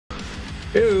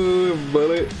Hey,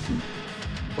 everybody.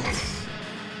 What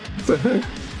the heck?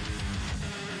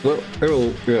 Well,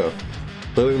 hello, yeah.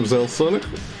 My name is Sonic.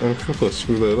 I hope I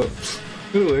screwed that up.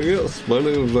 Anyway, yes, my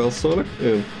name is Sonic,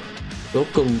 and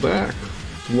welcome back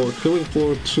to more Killing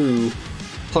Floor 2,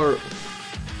 Part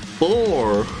 4.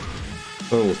 I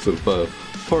almost said 5.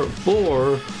 Part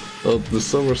 4 of the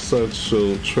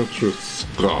Summer-Sideshow Treacherous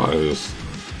guys.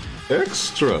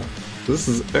 Extra! This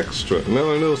is extra.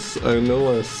 Now I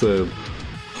know I said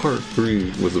Part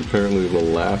 3 was apparently the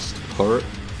last part,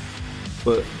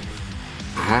 but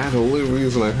the only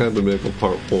reason I had to make a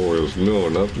Part 4 is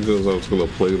not because I was going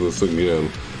to play this again,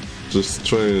 just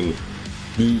try and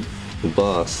beat the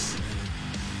boss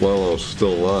while I was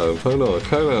still alive. I know, I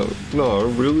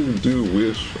really do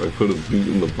wish I could have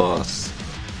beaten the boss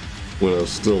when I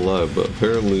was still alive, but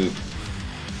apparently,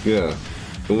 yeah,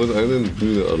 I didn't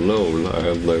do it alone. I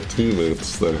had my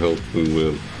teammates that helped me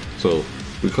win, so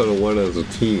we kind of went as a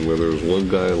team where there was one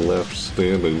guy left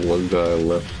standing, one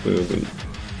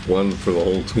for the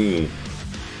whole team.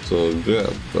 So yeah,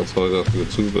 that's how I got the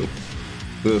achievement.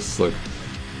 This,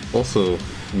 also,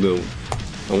 I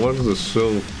wanted to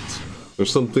show, there's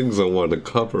some things I wanted to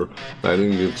cover I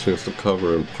didn't get a chance to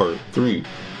cover in Part 3.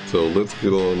 So let's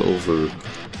get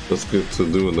to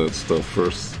doing that stuff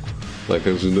first.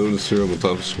 As you notice here on the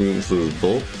top of the screen, it says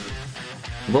Vault.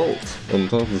 Vault on the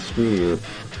top of the screen here.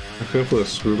 I can't believe I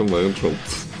screwed up my intro.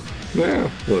 Nah,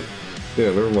 look.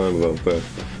 Yeah, never mind about that.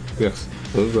 Yes,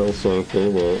 this is Sonic.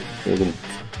 Hold on.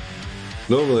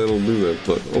 Normally I don't do that,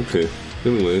 but okay.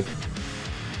 Anyway,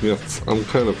 yes, I'm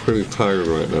kind of pretty tired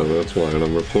right now, that's why. And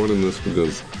I'm recording this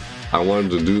because I wanted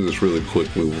to do this really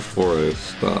quickly before I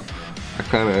stop. I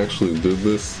kind of actually did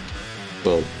this.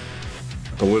 Well,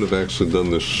 I would have actually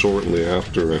done this shortly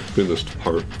after I finished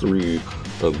Part 3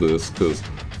 of this, because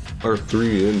Part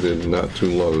 3 ended not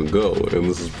too long ago, and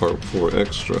this is Part 4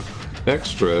 extra.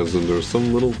 Extra as in there's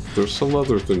some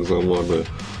other things I want to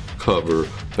cover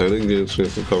I didn't get a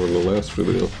chance to cover in the last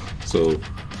video. So,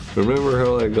 remember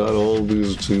how I got all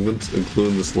these achievements,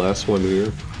 including this last one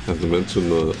here? As I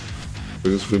mentioned in the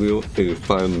previous video, a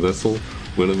fine vessel,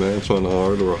 win a match on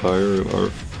hard or higher in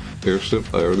our airship.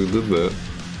 I already did that.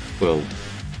 Well,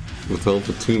 with help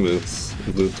of teammates,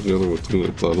 I did it together with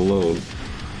teammates, not alone.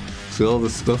 See all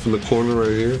this stuff in the corner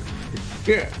right here?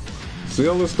 Yeah. See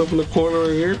all this stuff in the corner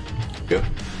right here? Yeah.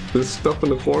 This stuff in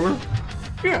the corner?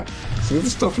 Yeah. See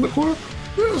this stuff in the corner?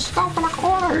 This stuff in the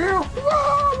corner here?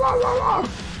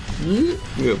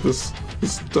 Yeah, this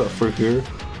stuff right here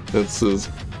that says,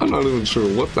 I'm not even sure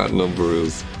what that number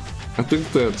is. I think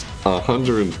that's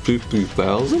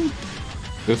 150,000?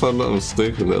 If I'm not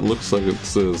mistaken, that looks like it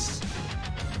says...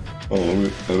 Oh, let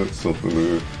me edit something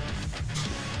here.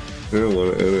 I didn't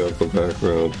want to edit out the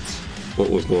background. What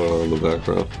was going on in the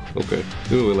background? Okay.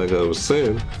 Anyway, like I was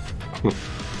saying,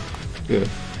 yeah,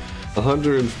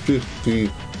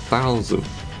 150,000. I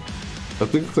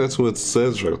think that's what it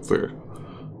says right there.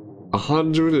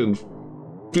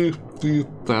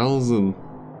 150,000.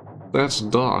 That's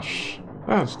Dosh.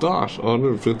 That's Dosh.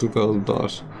 150,000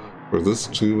 Dosh. For this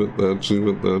achievement, that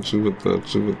achievement, that achievement, that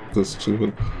achievement, this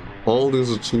achievement. All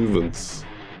these achievements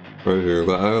right here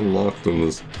that I unlocked in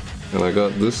this. And I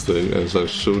got this thing, as I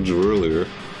showed you earlier,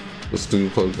 the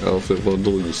steampunk outfit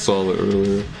bundle. You saw it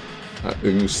earlier.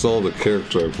 And you saw the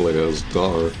character I play as,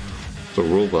 Dar, the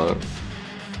robot.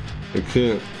 I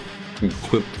can't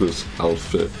equip this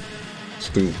outfit,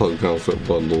 steampunk outfit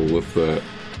bundle, with that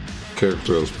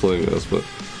character I was playing as, but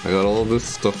I got all this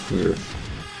stuff here.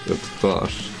 It's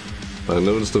Dosh. I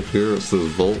noticed up here it says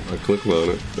Vault. I clicked on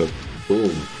it, and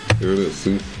boom, here it is.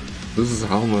 See, this is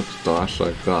how much Dosh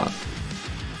I got.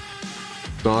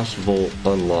 Dosh Vault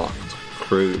unlocked.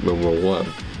 Crate number 1.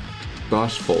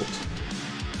 Dosh Vault.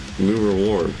 New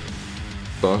reward.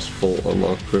 Dosh Vault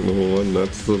unlocked. Crate number 1.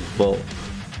 That's the vault.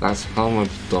 That's how much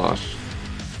Dosh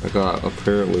I got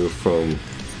apparently from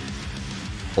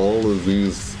all of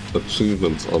these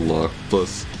achievements unlocked,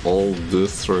 plus all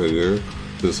this right here.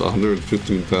 This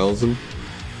 115,000.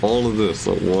 All of this,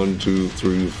 1, 2,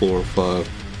 3, 4, 5.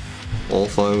 All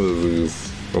 5 of these,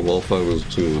 from all 5 of those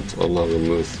achievements, unlocking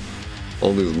this.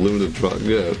 All these limited drops.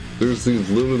 Yeah, there's these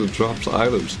limited drops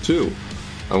items too.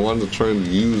 I wanted to try and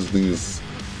use these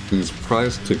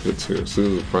prize tickets here.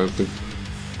 See the prize tickets?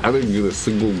 I didn't get a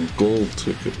single gold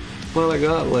ticket, but I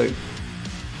got like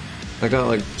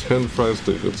 10 prize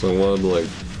tickets. I wanted to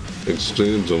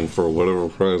exchange them for whatever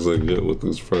prize I get with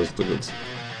these prize tickets.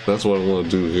 That's what I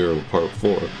want to do here in Part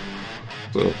 4.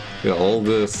 So yeah, all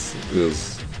this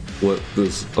is what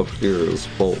this up here is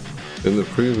Vault. In the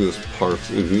previous parts,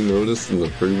 if you notice in the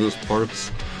previous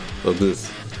parts of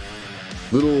this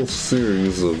little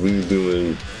series of me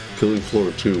doing Killing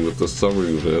Floor 2 with the summer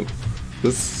event.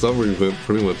 This summer event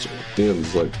pretty much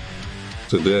ends like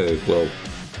today. Well,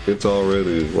 it's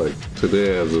already like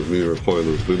today as of me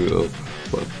recording this video,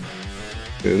 but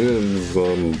it ends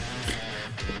on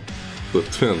the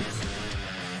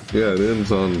 10th. Yeah, it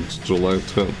ends on July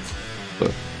 10th.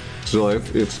 But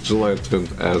it's July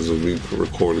 10th as of me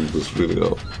recording this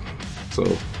video. So,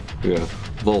 yeah,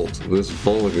 Vault. This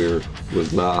Vault here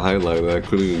was not highlighted. I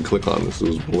couldn't even click on this. It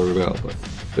was blurred out. But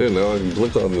yeah, now I can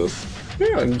click on this.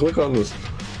 Yeah, I can click on this.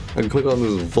 I can click on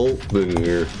this Vault thing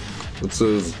here. It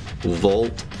says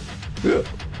Vault. Yeah,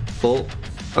 Vault.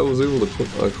 I was able to click.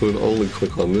 I could only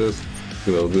click on this.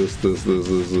 You know, this.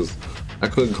 I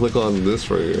couldn't click on this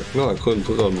right here. No, I couldn't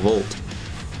click on Vault.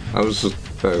 I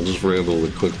just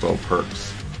randomly clicked on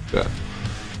perks. Yeah.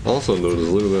 Also notice,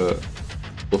 look at that.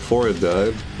 Before I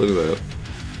died, look at that.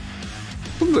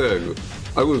 What the heck?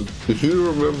 If you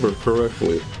remember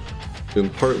correctly, in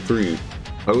part 3,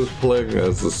 I was playing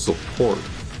as the support.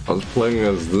 I was playing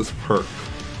as this perk.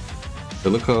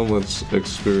 And look how much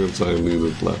experience I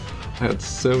needed left. I had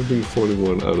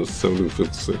 7041 out of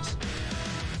 756.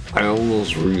 I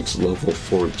almost reached level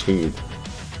 14.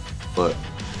 But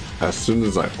as soon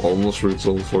as I almost reached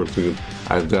level 14,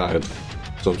 I died.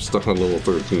 So I'm stuck on level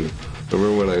 13.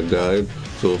 Remember when I died?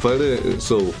 So if I didn't,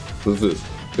 so with this,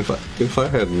 if I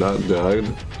had not died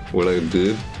when I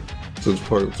did since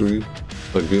part 3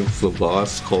 against the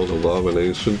boss called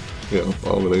Abomination, yeah,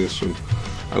 Abomination,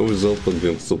 I was up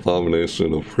against Abomination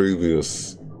in a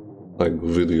previous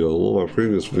video. Well, my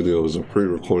previous video was a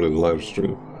pre-recorded live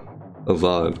stream of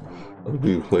VOD of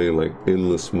me playing like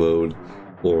endless mode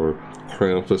or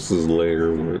Krampus's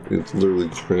lair, where it's literally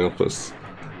Krampus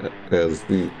as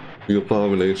the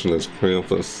Abomination as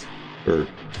Krampus or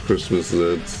Christmas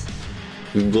Zeds.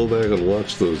 You can go back and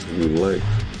watch those if you like.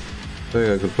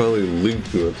 Hey, I could probably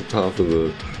link you at the top of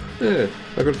the. Yeah,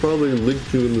 I could probably link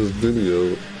you in this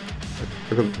video.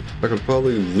 I could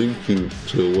probably link you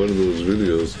to one of those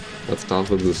videos at the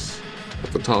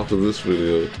top of this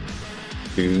video.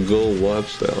 You can go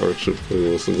watch that Archer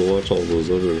playlist and go watch all those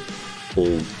other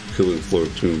old Killing Floor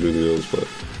 2 videos, but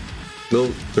no,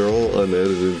 they're all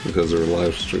unedited because they're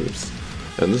live streams.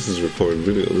 And this is recorded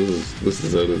video. This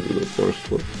is edited, of course,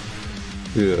 but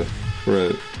yeah,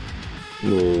 right.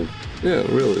 Well, yeah,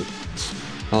 really.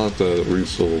 I'll have to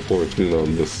reach level 14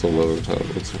 on this some other time.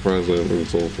 I'm surprised I didn't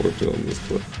reach level 14 on this,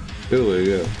 but anyway,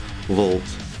 yeah. Vault.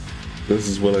 This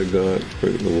is what I got.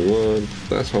 Crate number 1.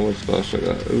 That's how much Dosh I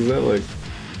got.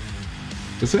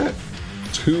 Is that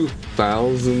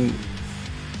 2,000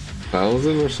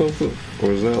 or something?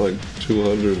 Or is that like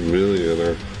 200 million?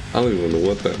 Or I don't even know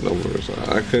what that number is.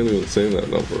 I can't even say that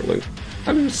number. Like,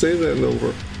 I didn't say that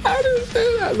number.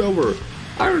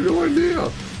 I have no idea.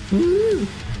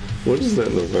 What is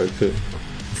that number? I can't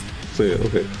say it.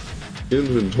 Okay.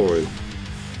 Inventory.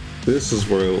 This is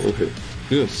where okay.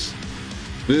 Yes.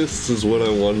 This is what I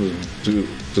wanted to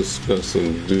discuss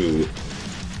and do.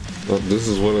 This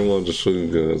is what I wanted to show you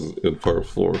guys in part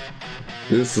 4.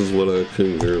 This is what I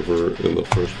came here for in the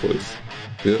first place.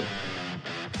 Yep.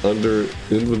 Under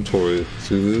inventory,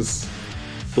 see this?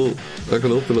 Oh, I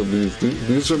can open up these.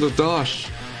 These are the Dosh.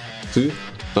 See?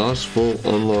 Dosh Vault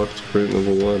unlocked crate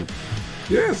number 1.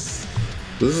 Yes!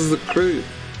 This is the crate.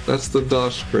 That's the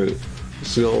Dosh crate. You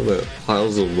see all that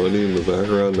piles of money in the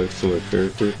background next to my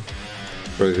character?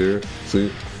 Right here.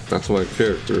 See? That's my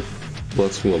character.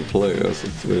 That's who I'm playing as.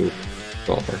 It's named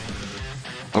Dar.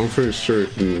 I'm pretty sure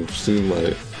if you've seen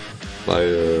my I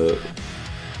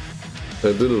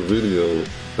did a video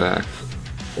a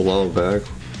while back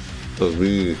of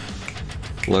me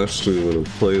live streaming and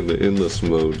playing the endless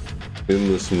mode.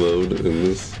 Endless mode in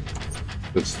this.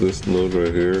 It's this mode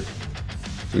right here.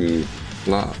 See,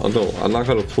 I'm not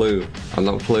gonna play. I'm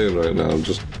not playing right now. I'm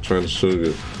just trying to show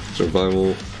you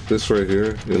survival. This right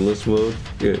here, endless mode.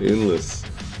 Yeah, endless.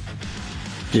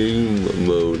 Game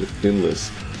mode,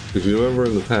 endless. If you remember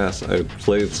in the past, I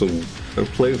played some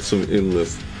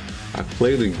endless. I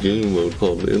played a game mode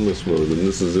called endless mode, and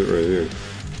this is it right here.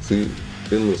 See,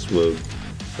 endless mode,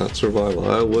 not survival.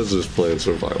 I was just playing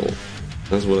survival.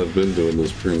 That's what I've been doing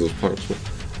those previous parts.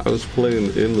 I was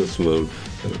playing endless mode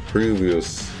in a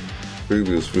previous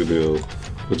video,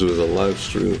 which was a live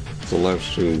stream. It's a live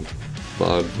stream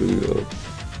VOD video.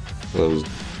 And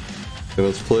I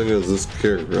was playing as this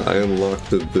character. I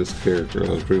unlocked this character.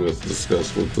 I pretty much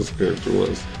discussed what this character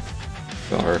was.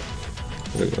 Dar.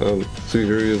 See,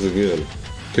 here he is again.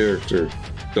 Character.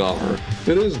 Dar.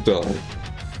 It is Dar.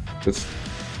 It's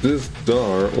this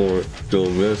Dar, or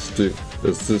domestic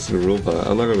assistant robot.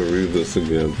 I'm not going to read this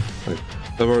again.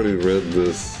 I've already read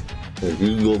this Like,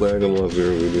 you can go back and watch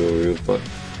your video, but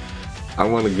I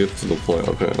want to get to the point,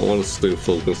 okay? I want to stay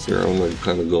focused here. I'm like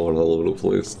kind of going all over the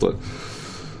place, but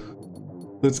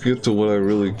let's get to what I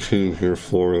really came here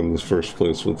for in the first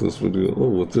place with this video. Oh,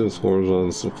 with this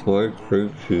horizontal supply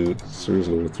crate key, series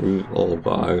number 3, I'll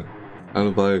buy. How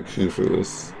to buy a key for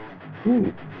this?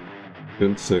 Ooh.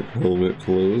 Insect helmet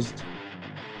closed.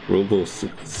 Robo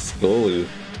Scully.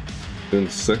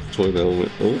 Insectoid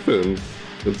helmet open.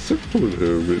 Insectoid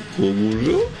helmet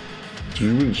closed.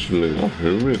 Demon Slayer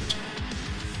helmet.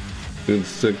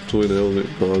 Insectoid helmet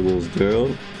goggles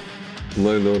down.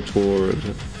 Minotaur.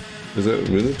 Is that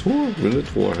Minotaur?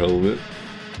 Minotaur helmet.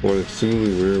 Or an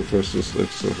extremely rare precious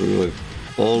accessory. Like,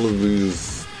 all of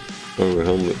these are the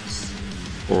helmets.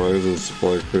 Horizon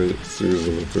Supply Crate, Series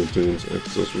number 13's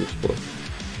accessory supply.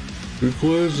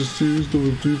 Requires the Series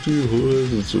number 13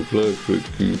 Horizon Supply Crate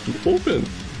key to open.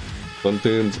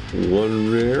 Contains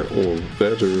one rare or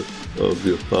better of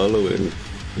the following.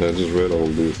 And I just read all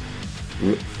of these.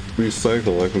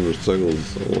 Recycle, I can recycle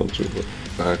this if I want to, but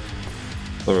back.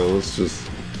 Alright, let's just...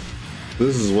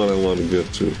 This is what I want to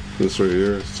get to. This right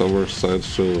here,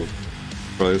 Summer-Sideshow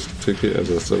Prize Ticket, as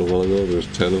I said a while ago, there's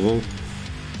 10 of them.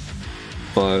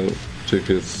 5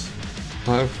 tickets.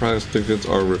 5 prize tickets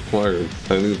are required.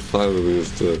 I need 5 of these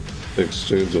to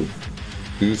exchange them.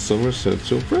 Use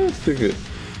Summer-Sideshow Prize Ticket.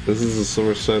 This is the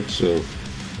Summer-Sideshow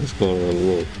that's going on.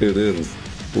 Well, it ends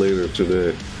later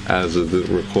today as of the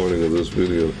recording of this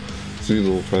video.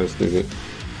 Seasonal prize ticket.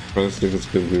 Prize tickets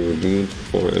can be redeemed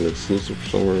for an exclusive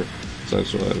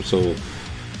Summer-Sideshow item. So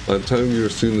by the time you're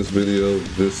seeing this video,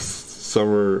 this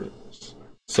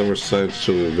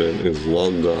Summer-Sideshow event is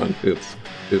long gone.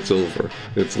 It's over.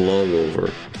 It's long over.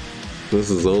 This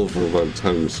is over by the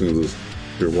time you see this.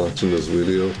 You're watching this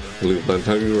video. At least by the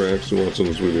time you were actually watching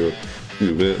this video, the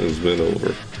event has been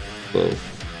over. So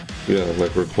yeah, I'm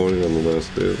like recording on the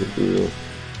last day of the video.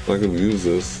 If I can use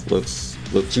this, let's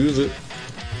use it.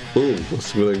 Boom, let's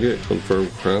see what I get. Confirm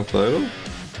craft item.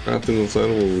 Crafting this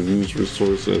item will reduce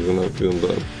resources and not be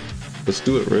undone. Let's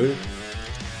do it, ready?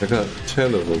 I got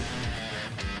 10 of them.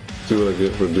 See what I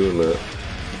get for doing that.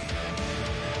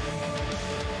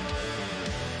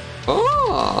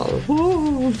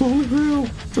 Oh, it's holy grail.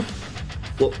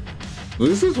 Well,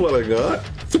 this is what I got.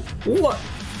 What?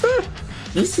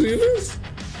 You see this?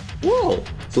 Whoa.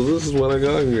 So this is what I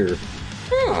got here.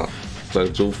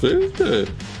 Sideshow Fizz.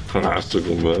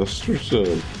 Classical Master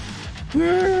Son.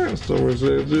 Yeah,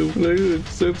 Summer-Sideshow player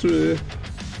accessory.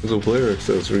 It's a player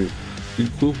accessory.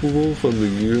 Equipable from the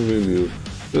gear menu.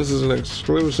 This is an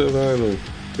exclusive item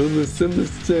from the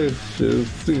Summer-Sideshow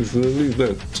seasonal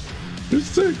event.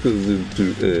 Recycles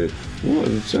into a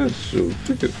one-sideshow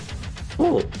ticket.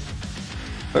 Oh,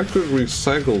 I could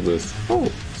recycle this.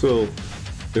 Oh, so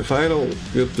if I don't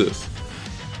get this,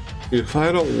 if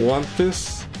I don't want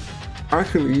this, I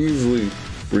can easily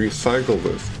recycle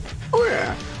this. Oh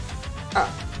yeah,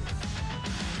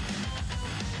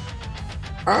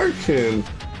 I can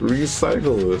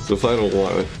recycle this if I don't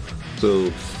want it.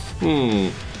 So,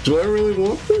 do I really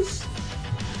want this?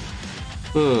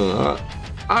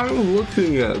 I'm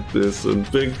looking at this and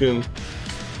thinking,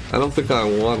 I don't think I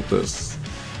want this.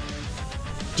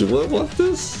 Do I want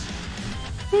this?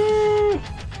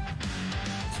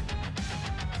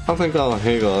 I think I'll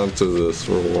hang on to this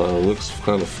for a while. It looks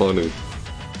kind of funny,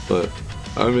 but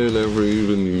I may never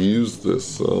even use this.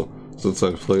 So since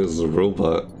I play as a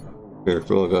robot, here,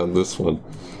 I got this one.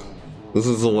 This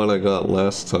is the one I got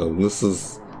last time. This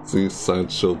is the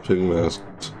Sideshow Pig Mask.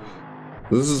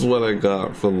 This is what I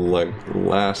got from like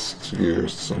last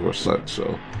year's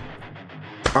Summer-Sideshow.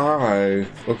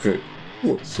 Okay.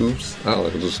 Whoops, oops. Ow, I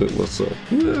just hit myself.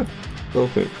 Yeah.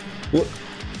 Okay. What?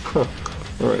 Huh.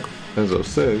 Alright. As I was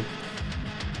saying,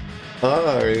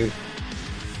 I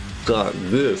got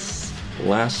this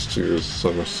last year's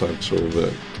Summer-Sideshow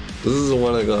event. This is the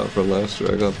one I got from last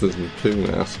year. I got this pig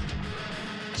mask.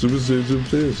 Summer-Sideshow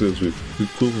Play Accessory.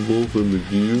 Equipable from the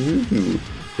gear menu.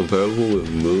 Compatible with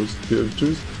most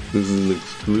characters. This is an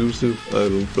exclusive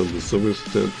item from the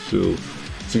Summer-Sideshow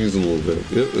seasonal event.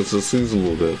 Yep, it's a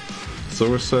seasonal event.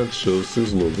 Summer-Sideshow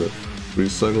seasonal event.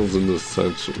 Recycles into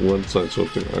one sideshow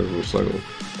thing. I recycle.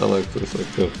 I like this. I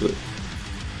kept it.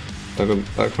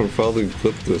 I can probably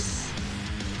clip this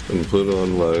and put it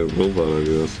on my robot, I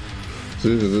guess.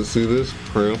 See this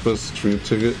Krampus tree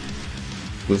ticket?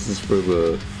 This is for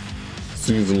the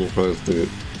seasonal prize ticket.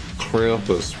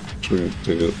 Krampus tree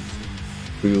ticket.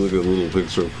 You look at a little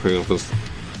picture of Krampus.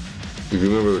 If you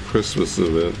remember the Christmas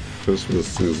event, Christmas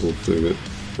seasonal ticket,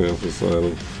 Krampus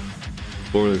item,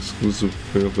 or an exclusive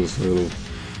Krampus item.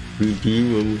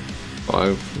 Redeem them.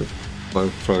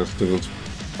 5 prize tickets.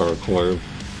 are required.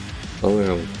 I only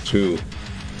have 2.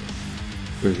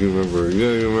 If you remember,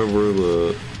 yeah, you remember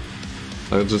the...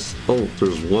 oh,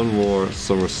 there's one more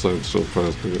Summer-Sideshow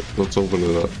Prize Ticket. Let's open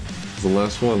it up. It's the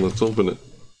last one, let's open it.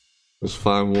 There's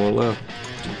 5 more left.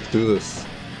 Let's do this.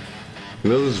 You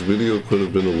know, this video could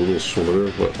have been a little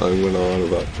shorter, but I went on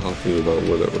about talking about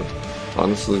whatever.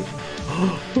 Honestly,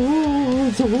 oh,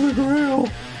 it's a Holy Grail!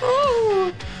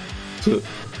 Oh.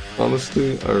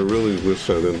 Honestly, I really wish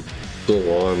I didn't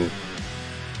go on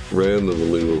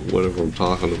randomly with whatever I'm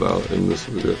talking about in this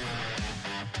video.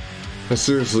 I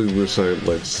seriously wish I had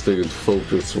like stayed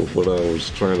focused with what I was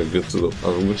trying to get to. I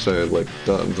wish I had like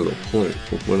gotten to the point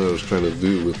of what I was trying to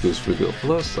do with this video.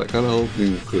 Plus, I kind of hope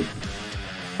you could.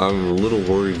 I'm a little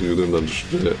worried you didn't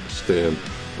understand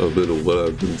a bit of what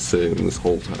I've been saying this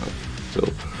whole time. So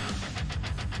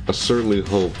I certainly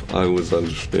hope I was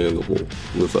understandable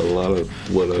with a lot of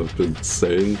what I've been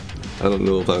saying. I don't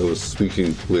know if I was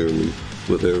speaking clearly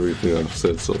with everything I've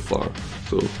said so far.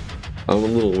 So I'm a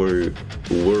little worried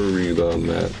on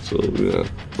that, so yeah,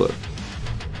 but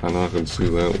I know I can see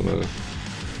that when I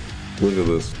look at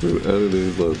this through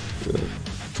editing, but yeah.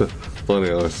 Funny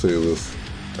how I say this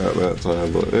at that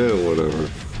time, but yeah, whatever.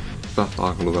 Stop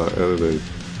talking about editing.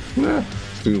 Nah,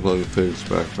 steampunk takes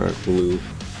backpack blue,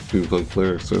 steampunk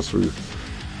player accessory.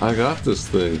 I got this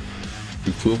thing.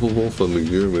 Equipable from the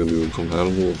gear menu and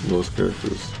compatible with most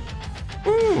characters.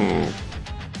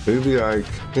 Maybe I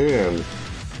can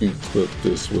equip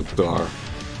this with Dar.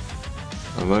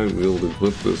 I might be able to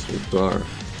equip this with Dar.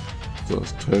 So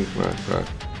it's tank backpack.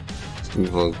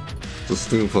 Steampunk. It's a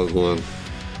steampunk one.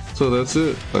 So that's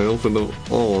it. I opened up.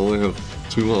 Oh, I only have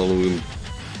 2 Halloween.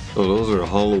 Oh, those are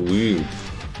Halloween.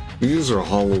 These are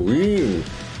Halloween.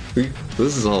 See,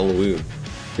 this is Halloween.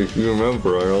 If you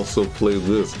remember, I also played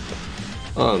this.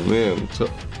 Oh man.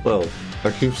 Well,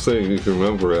 I keep saying you can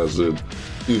remember as in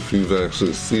if you've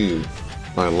actually seen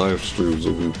my live streams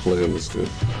of me playing this game.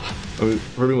 I mean,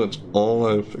 pretty much all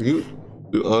honestly,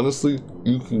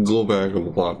 you can go back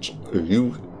and watch.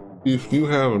 If you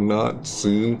have not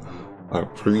seen our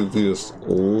previous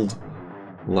old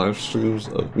live streams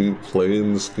of me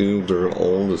playing this game during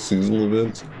all the seasonal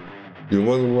events, you're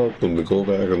more than welcome to go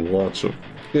back and watch them.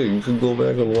 Yeah, you can go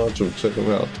back and watch them, check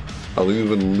them out. I'll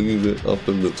even leave it up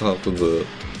in the top of the,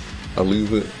 I'll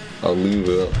leave a link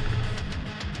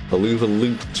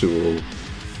to them.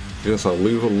 Yes, I'll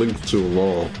leave a link to them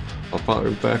all. I'll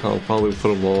probably put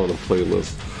them all in a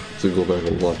playlist so you go back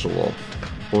and watch them all.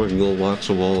 Or you can go watch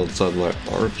them all inside my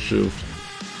archived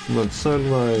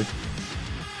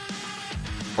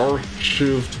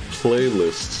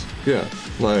playlist. Yeah,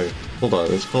 hold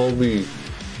on, it's called the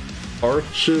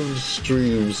Archived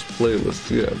Streams playlist.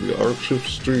 Yeah, the Archived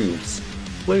Streams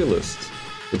playlist.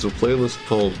 It's a playlist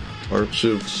called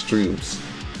Archived Streams.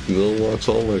 You go watch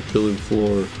all my Killing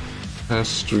Floor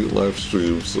past street live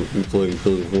streams of me playing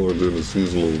Killing Floor during the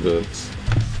seasonal events.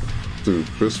 Through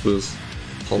Christmas,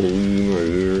 Halloween right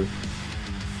here.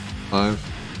 5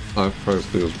 prize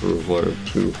tickets per required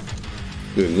 2.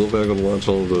 Yeah, go back and watch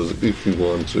all of those if you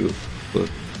want to. But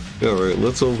yeah, right,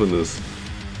 let's open this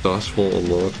Dosh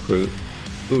Vault Crate.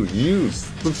 Oh, let's use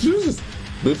this.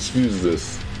 Let's use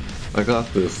this. I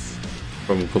got this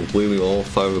from completing all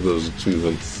 5 of those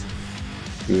achievements.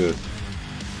 Yeah.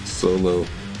 Solo.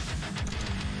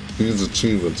 These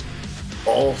achievements.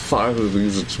 All 5 of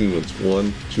these achievements.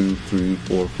 1, 2, 3,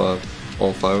 4, 5.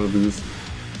 All 5 of these.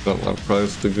 Got my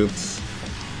prize tickets.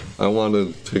 I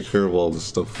wanted to take care of all this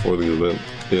stuff before the event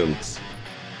ends.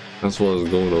 That's what I was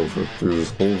going over through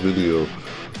this whole video.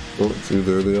 Oh, see,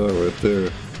 there they are right there.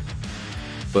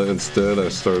 But instead, I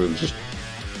started just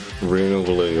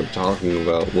rambling and talking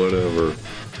about whatever.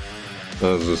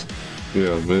 I was just,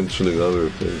 yeah, mentioning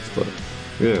other things. But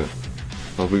yeah,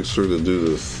 I'll be sure to do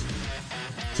this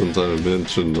since I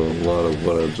mentioned a lot of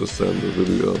what I just said in the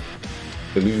video.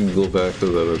 And you can go back to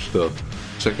that other stuff.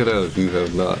 Check it out if you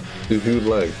have not. If you'd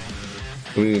like.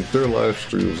 I mean, they're live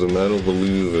streams, and I don't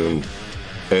believe in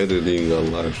editing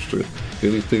on live stream.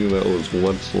 Anything that was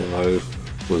once live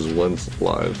was once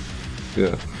live.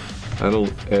 Yeah, I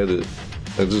don't edit.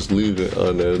 I just leave it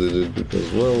unedited because,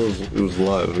 well, it was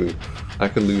live. I mean, I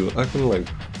can like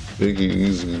make it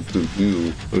easy to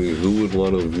view. I mean, who would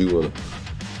want to view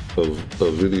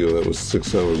a video that was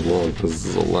 6 hours long because this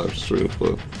is a live stream?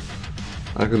 But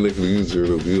I can make it easier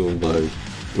to view them by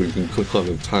where you can click on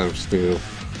a timestamp.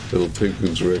 It'll take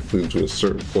you directly to a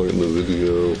certain point in the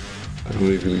video. I can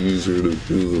make it easier to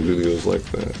view the videos like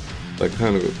that. I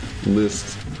kind of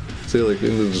list, say like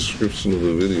in the description of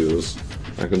the videos,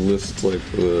 I can list like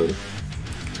the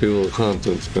table of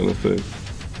contents kind of thing.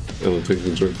 And it'll take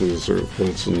you directly to certain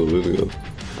points in the video.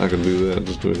 I can do that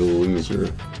just to make it a little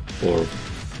easier. Or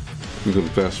you can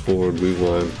fast forward,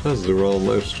 rewind, because they're all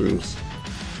live streams.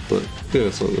 But yeah,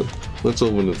 so let's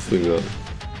open this thing up.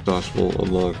 Dosh Vault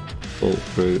Unlock Vault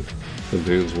Crate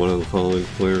contains one of the following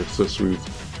player accessories: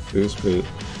 base paint,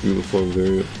 uniform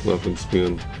variant, weapon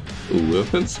skin,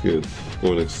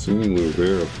 or an exceedingly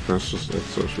rare precious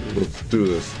accessory. Let's do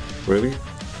this. Ready?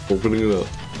 Opening it up.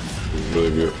 What I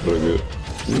get?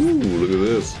 Ooh, look at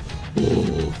this.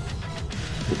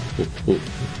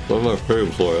 What am I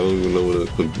praying for? I don't even know what it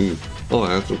could be. Oh,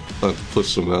 I have to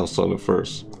push the mouse on it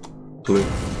first. Click.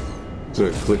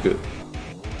 So click it.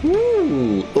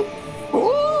 Ooh.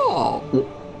 Oh.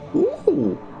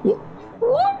 Ooh.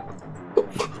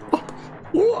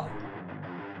 What?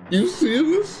 You see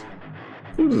this?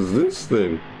 What is this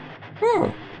thing?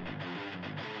 Huh.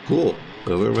 Cool.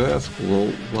 Another mask.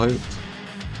 Low light.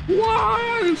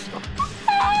 What?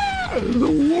 The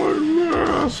one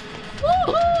mask.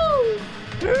 Woohoo!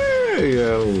 Hey,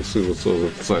 yeah, I don't see what's so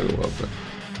excited about that.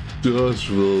 Dosh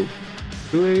Vault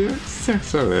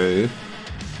accessory.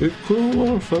 It could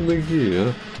work for the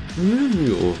gear.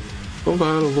 Review.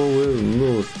 Compatible with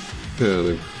most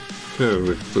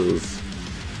characters.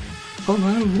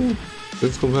 Compatible.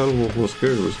 It's compatible with most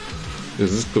characters.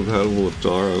 Is this compatible with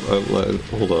Dar?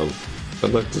 Hold on.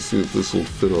 I'd like to see if this will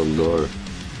fit on Dar.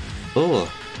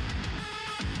 Oh,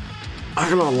 I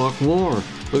can unlock more.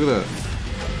 Look at that.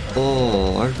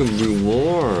 Oh, I can do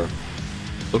more.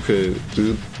 Okay,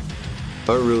 dude.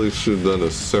 I really should have done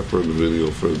a separate video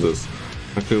for this.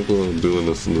 I can't believe I'm doing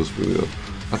this in this video.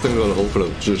 I think I'm gonna open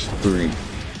up just 3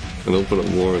 and open up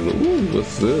more. And ooh,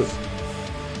 what's this?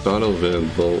 Donovan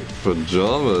Vault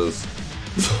Pajamas.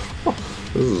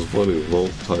 This is funny.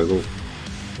 Vault title.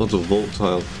 What's a Vault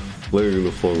tile? Player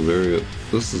uniform variant.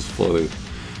 This is funny.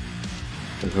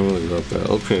 I really got that.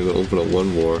 Okay, I'm gonna open up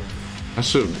one more. I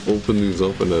should open these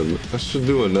up and then I should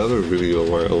do another video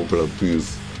where I open up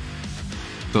these.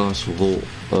 Dosh Vault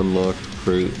Unlock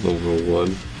Crate number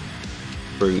 1.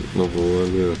 Crate number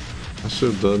 1, yeah. I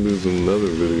should have done these in another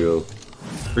video.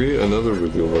 Create another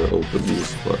video where I open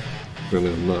these, but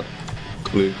really I'm not.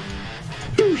 Click.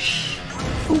 Whoosh!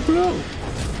 Open up!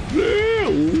 Yeah!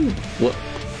 Ooh. What?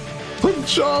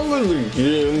 Pajamas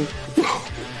again!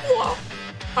 What?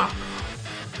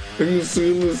 Have you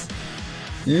seen this?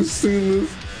 You seen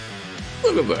this?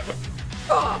 Look at that.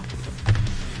 Ah.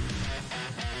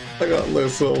 I got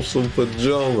myself some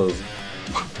pajamas.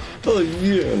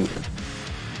 Again.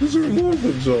 These are more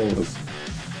pajamas.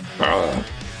 Ah.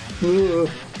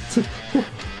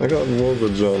 I got more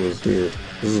pajamas here.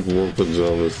 This is more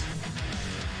pajamas.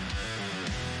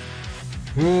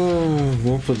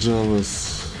 More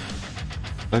pajamas.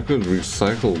 I could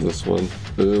recycle this one.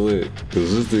 Wait,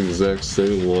 is this the exact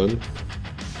same one?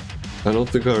 I don't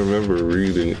think I remember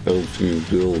reading LT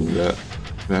Bill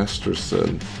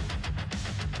Masterson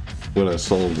when I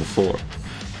saw him before.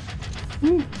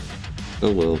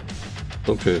 Oh well.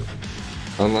 Okay.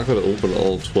 I'm not gonna open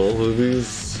all 12 of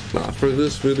these. Not for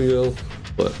this video,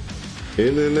 but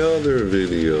in another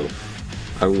video,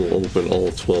 I will open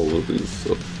all 12 of these.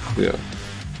 So, yeah.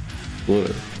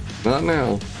 Whatever. Not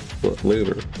now, but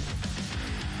later.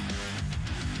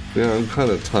 Yeah, I'm kind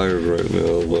of tired right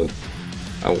now, but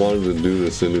I wanted to do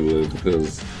this anyway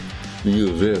because the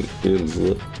event ends.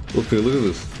 Okay, look at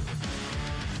this.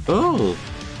 Oh,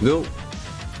 nope.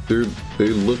 They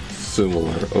look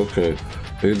similar. Okay,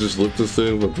 they just look the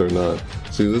same, but they're not.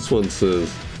 See, this one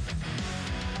says,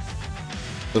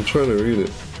 I'm trying to read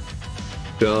it.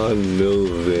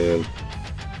 Donovan.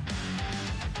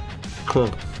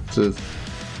 Huh. It says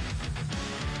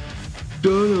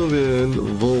Donovan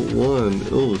Vault 1.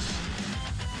 Oh,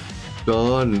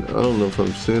 I don't know if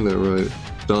I'm saying that right.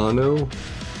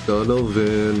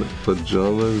 Donovan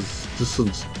Pajamas.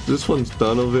 This one's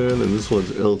Donovan and this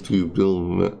one's LT Bill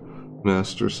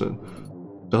Masterson.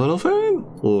 Donovan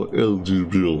or LT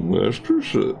Bill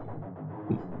Masterson?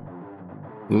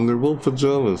 And they're both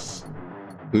pajamas.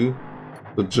 See?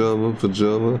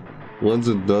 Pajama. One's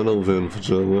a Donovan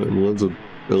pajama and one's a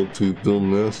LT Bill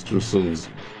Masterson's.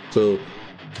 So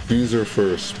these are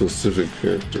for a specific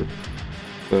character.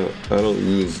 I don't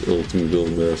use LT Bill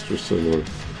Masterson or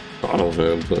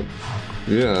Donovan, but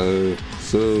yeah,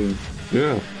 so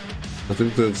yeah, I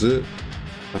think that's it.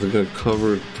 I think I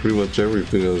covered pretty much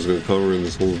everything I was going to cover in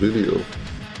this whole video.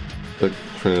 Like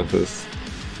Krampus.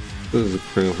 This is a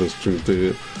Krampus treat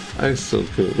ticket. I still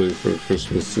can't wait for the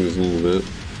Christmas season a little bit.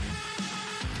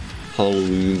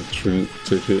 Halloween treat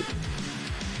ticket.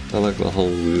 I like the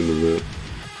Halloween a bit.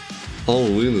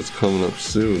 Halloween is coming up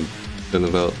soon. In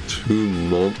about 2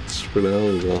 months for now.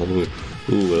 Ooh,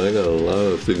 and I got a lot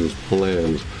of things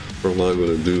planned What am I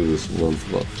going to do this month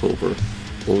of October?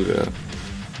 Oh yeah,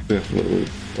 definitely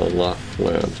a lot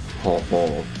planned. Ha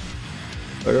ha.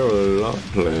 I got a lot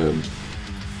planned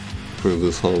for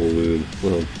this Halloween.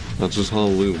 Well, not just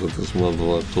Halloween, but this month of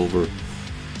October.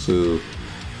 So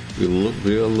be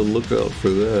on the lookout for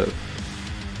that.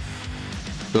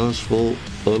 Dosh Vault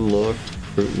unlocked.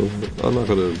 I'm not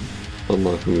gonna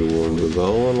unlock any more of those.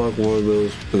 I'll unlock more of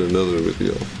those in another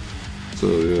video. So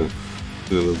yeah,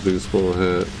 got a baseball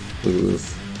hat. Look at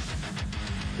this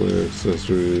player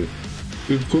accessory.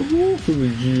 It's purple for the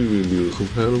gear video,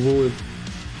 compatible with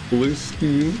Police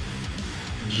Scheme,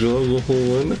 Joggle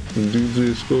Horn,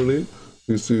 DJ Scotty.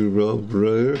 You see Rob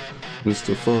Breyer,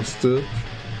 Mr. Foster,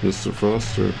 Mr.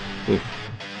 Foster,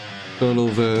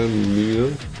 Donovan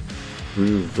Mia,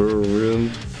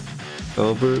 Reverend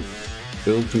Albert,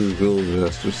 L2 Bill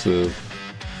Masterson,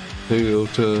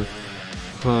 Toyota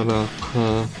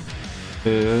Kanaka,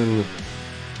 and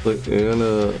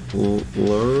Anna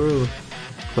Lura,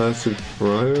 Classic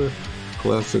Fryer,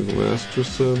 Classic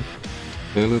Masterson,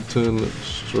 Anaton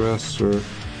Strasser,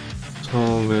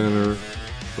 Tom Manor,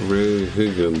 Ray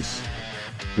Higgins.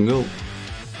 Nope,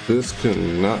 this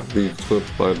cannot be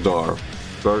clipped by Dar.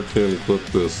 Dar can't clip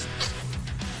this.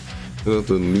 Got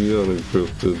the neon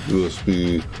encrypted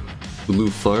USB,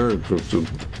 blue fire encrypted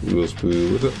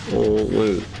USB. Look at, oh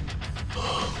wait,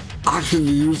 I can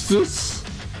use this?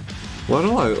 Why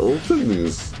do I open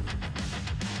these?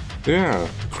 Yeah,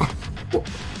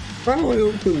 why do I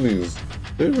open these?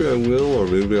 Maybe I will, or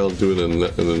maybe I'll do it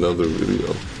in another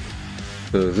video.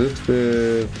 Cause it's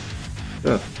been,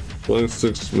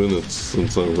 26 minutes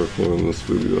since I recorded this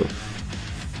video.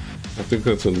 I think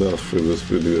that's enough for this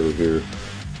video here.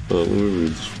 Let me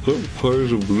read.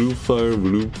 Requires a blue fire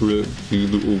blueprint key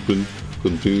to open.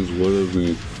 Contains one of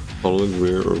the following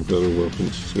rare or better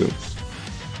weapon skins.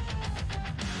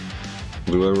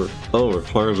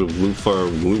 Requires a blue fire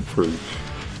blueprint.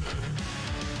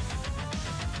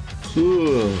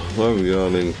 I'm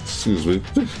yawning. Excuse me.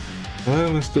 Why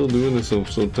am I still doing this? I'm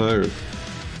so tired.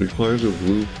 Requires a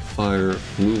blue fire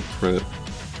blueprint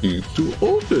key to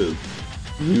open.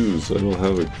 Use. I don't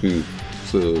have a key.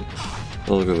 So,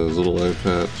 oh, look at this little eye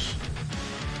patch.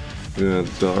 Yeah,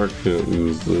 Dar can't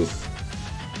use this.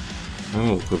 I don't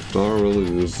know, could Dar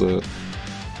really use that?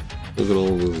 Look at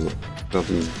all this. Got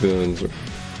these guns or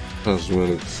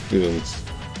cosmetic skins.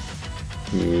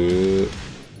 Yeah.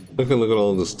 Look at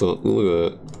all this stuff.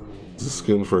 Look at that. It's a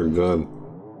skin for a gun.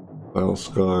 Battle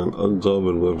Scar,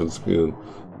 uncommon weapon skin.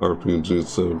 RPG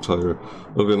 7 Tiger.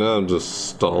 Okay, now I'm just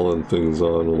stalling things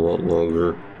on a lot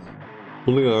longer.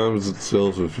 Only arms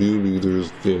itself a few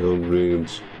meters down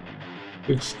range.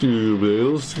 Exterior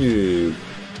battle skin.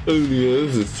 Only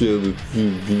arms itself a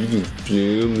few meters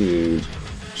down range.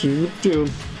 Shoot down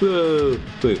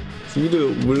fast. Wait, so you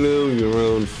don't blow your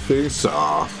own face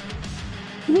off.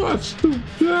 Watch the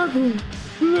back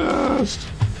blast.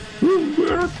 The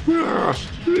back blast.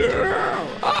 Yeah.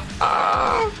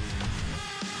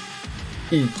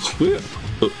 Equip.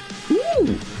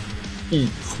 Ooh.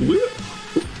 Equip.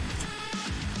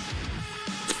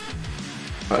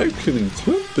 I can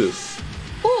equip this.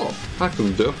 Oh, I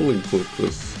can definitely equip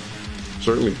this.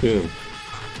 Certainly can.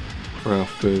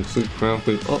 Crafting. See,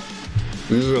 crafting. Oh,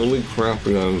 these are the only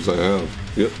crafting items I have.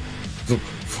 Yep.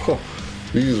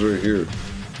 These right here.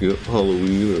 Yep,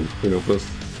 Halloween and Krampus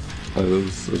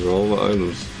items. Those are all the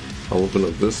items. I'll open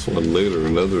up this one later,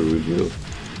 another video.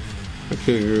 I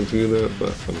can't guarantee that,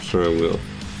 but I'm sure I will.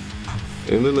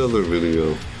 In another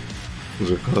video.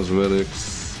 These are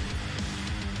cosmetics.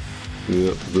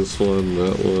 Yep, this one,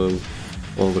 that one.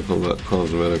 All the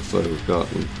cosmetics I've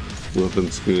gotten.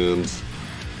 Weapon skins.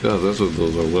 Yeah, that's what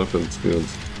those are, weapon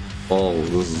skins.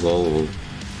 This is all of them.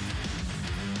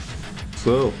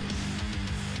 So,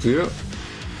 yeah.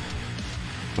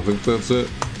 I think that's it.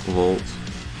 Vault.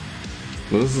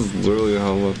 This is literally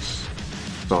how much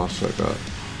Dosh I got.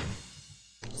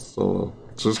 So,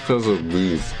 just because of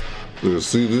these.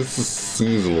 See, this is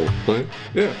seasonal, right?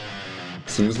 Yeah.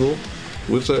 Seasonal.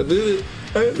 Which I did it.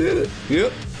 I did it.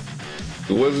 Yep.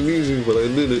 It wasn't easy, but I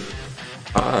did it.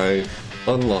 I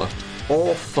unlocked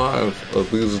all 5 of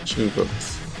these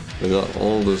achievements. I got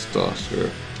all this Dosh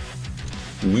here.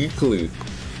 Weekly.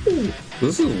 Ooh,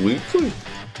 this is weekly?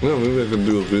 Yeah, maybe I can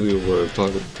do a video where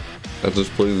I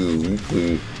just play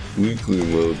these weekly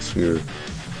modes here.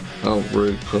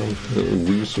 Outbreak content,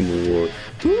 Illusion Reward.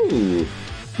 Ooh,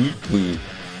 weekly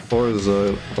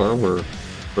Partisan Armor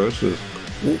Precious.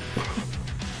 Ooh.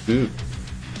 Dude,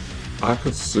 I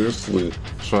could seriously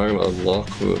try and unlock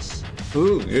this.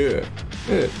 Ooh, yeah.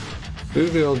 Yeah.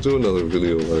 Maybe I'll do another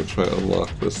video where I try to unlock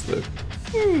this thing.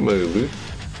 Maybe.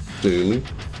 Daily.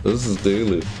 This is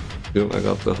daily. Yep, I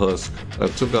got the husk. I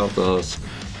took out the husk.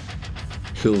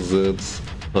 Kill Zed's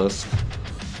husk.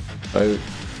 I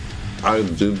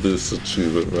did this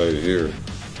achievement right here.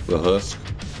 The husk.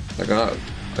 I got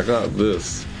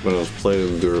this when I was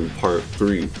playing during part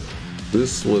 3.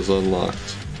 This was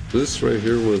unlocked. This right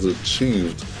here was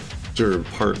achieved during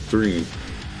part 3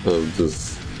 of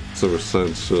this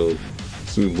Summer-Sideshow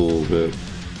Seasonal event.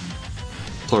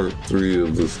 Part 3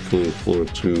 of this Clean Floor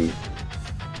 2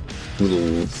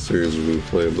 little series we've been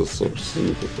playing the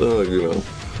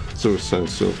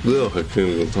Summer-Sideshow. No, I can't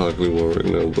even talk anymore right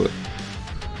now, but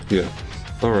yeah.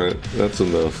 Alright, that's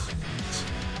enough.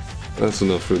 That's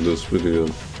enough for this video.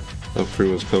 I've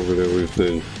pretty much covered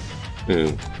everything,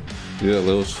 and yeah,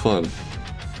 that was fun.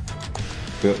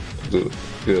 Yep,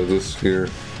 this here,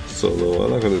 solo.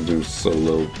 I'm not gonna do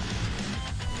solo.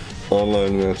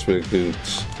 Online matchmaking.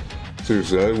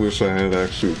 Seriously, I wish I had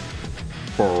actually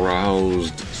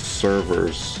browsed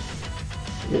servers.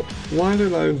 Why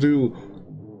did I do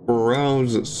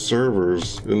browse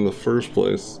servers in the first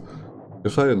place?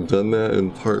 If I had done that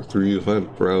in part 3, if I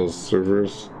had browsed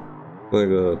servers, like,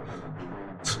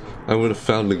 I would have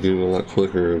found the game a lot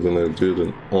quicker than I did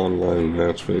in online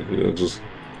matchmaking. I just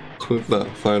could not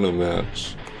find a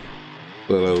match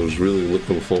that I was really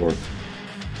looking for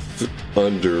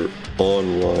under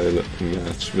online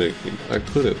matchmaking. I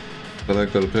couldn't, but I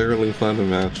could apparently find a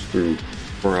match through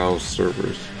browse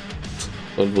servers.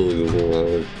 Unbelievable how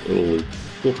I only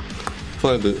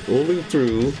find it only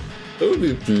through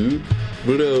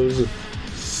browse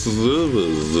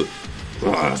servers.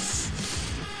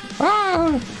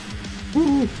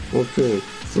 Okay,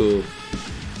 so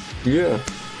yeah,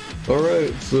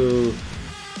 alright, so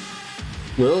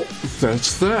well,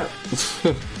 that's that.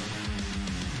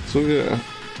 So yeah,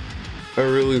 I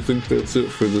really think that's it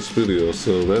for this video.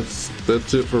 So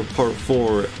that's it for part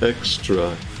 4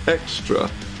 extra,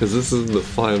 because this is the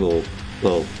final.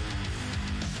 Well,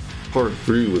 part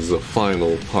 3 was the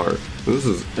final part. This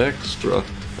is extra,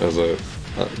 as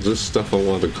just stuff I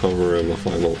want to cover in the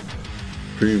final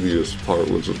previous part,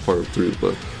 which is part 3.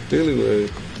 But anyway,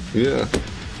 yeah.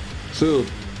 So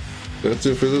that's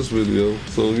it for this video.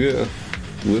 So yeah,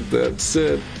 with that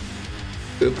said,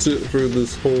 that's it for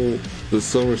this whole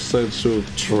Summer-Sideshow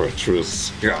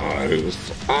Treacherous, guys.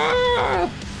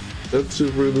 That's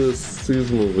it for this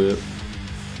seasonal event.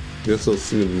 Guess I'll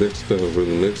see you next time for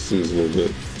the next seasonal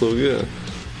event. So yeah,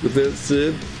 with that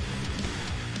said,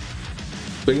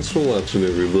 thanks for watching,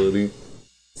 everybody.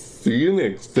 See you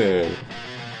next time.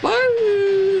 Bye.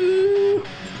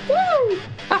 Woo!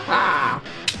 Ha ha!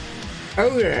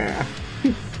 Oh yeah.